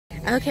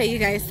Okay, you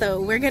guys, so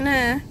we're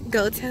gonna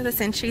go to the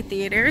Century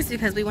Theaters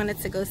because we wanted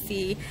to go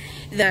see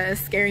the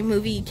Scary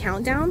Movie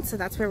Countdown, so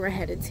that's where we're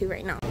headed to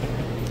right now.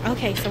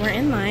 Okay, so we're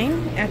in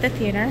line at the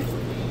theater,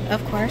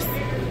 of course.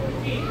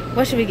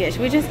 What should we get?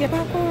 Should we just get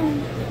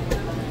popcorn?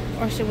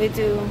 Or should we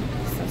do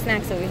some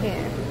snacks over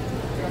here?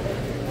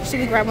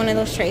 Should we grab one of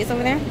those trays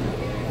over there?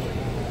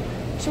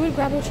 Should we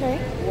grab a tray?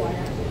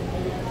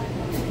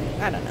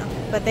 I don't know,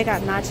 but they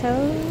got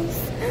nachos.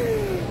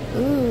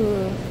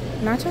 Ooh,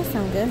 nachos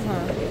sound good,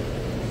 huh?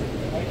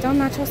 Don't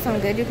nachos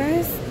sound good, you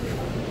guys?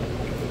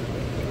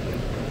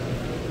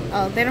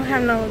 Oh, they don't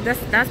have no, that's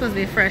supposed to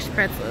be fresh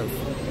pretzels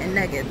and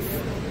nuggets.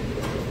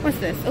 What's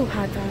this? Oh,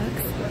 hot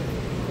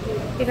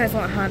dogs. You guys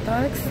want hot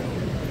dogs?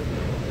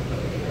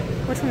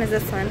 Which one is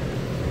this one?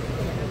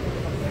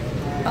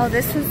 Oh,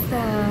 this is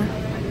the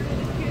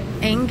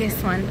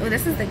Angus one. Oh,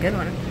 this is the good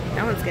one.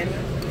 That one's good.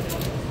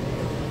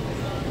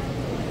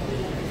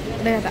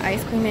 They have the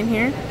ice cream in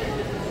here.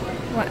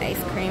 What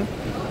ice cream?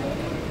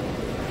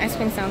 Ice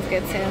cream sounds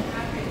good too.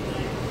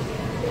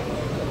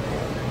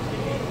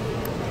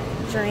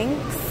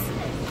 Drinks.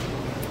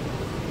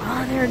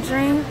 Oh, there are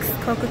drinks.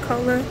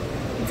 Coca-Cola.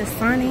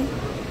 Dasani.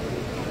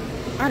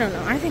 I don't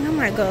know. I think I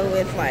might go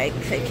with like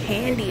the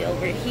candy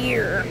over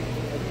here.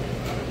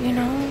 You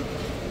know?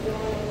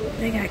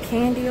 They got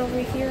candy over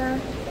here.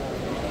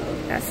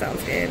 That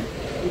sounds good.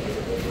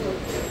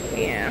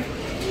 Yeah.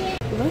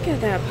 Look at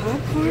that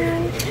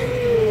popcorn.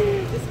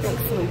 This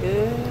looks so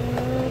good.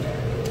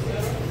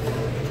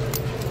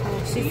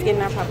 Oh, she's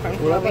getting our popcorn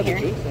from over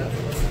here.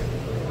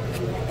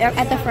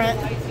 At the front.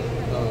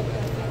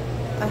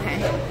 Okay.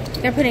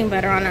 They're putting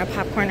butter on our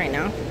popcorn right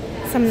now.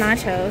 Some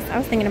nachos. I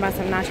was thinking about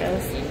some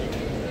nachos.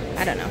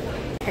 I don't know.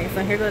 Okay,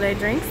 so here go the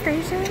drink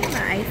station.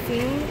 The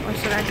icy. Or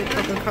should I do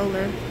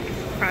Coca-Cola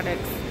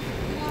products?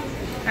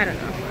 I don't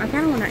know. I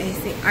kind of want an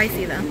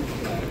icy though.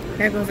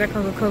 There goes our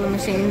Coca-Cola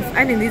machines.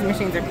 I think these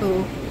machines are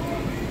cool.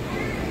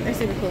 They're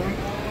super cool.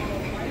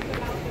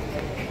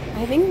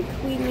 I think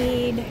we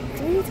need,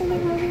 do we need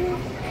something over here?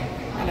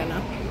 I don't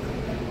know.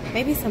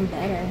 Maybe some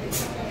butter.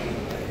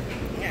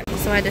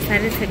 So I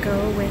decided to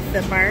go with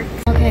the Bark.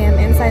 Okay, I'm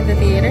inside the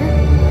theater.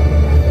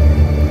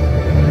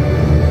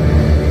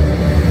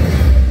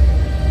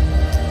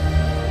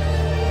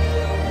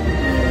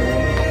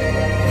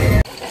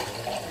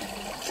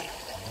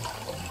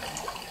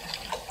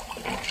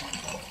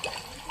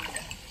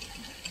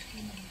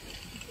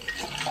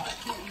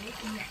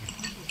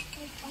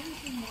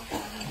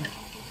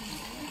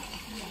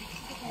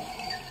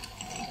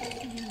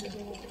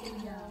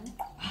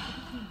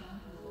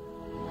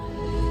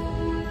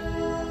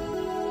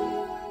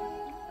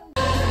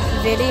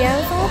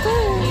 Videos all day.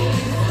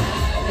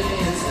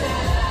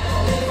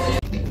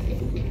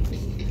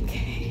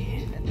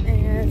 Okay,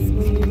 as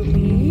we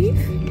leave.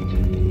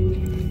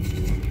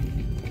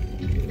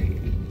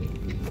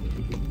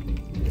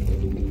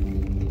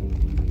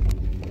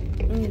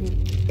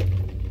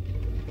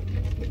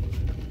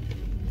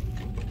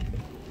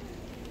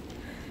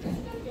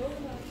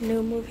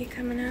 New movie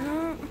coming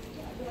out.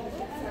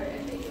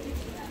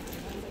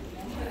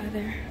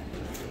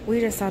 We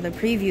just saw the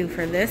preview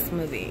for this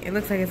movie. It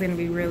looks like it's gonna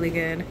be really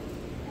good.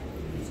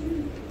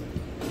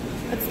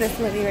 What's this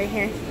movie right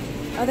here?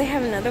 Oh, they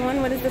have another one.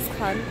 What is this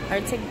called?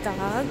 Arctic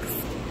Dogs.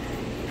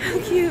 How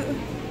cute.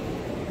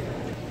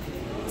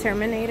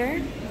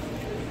 Terminator.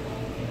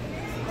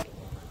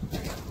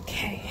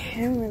 Okay,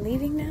 and we're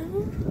leaving now.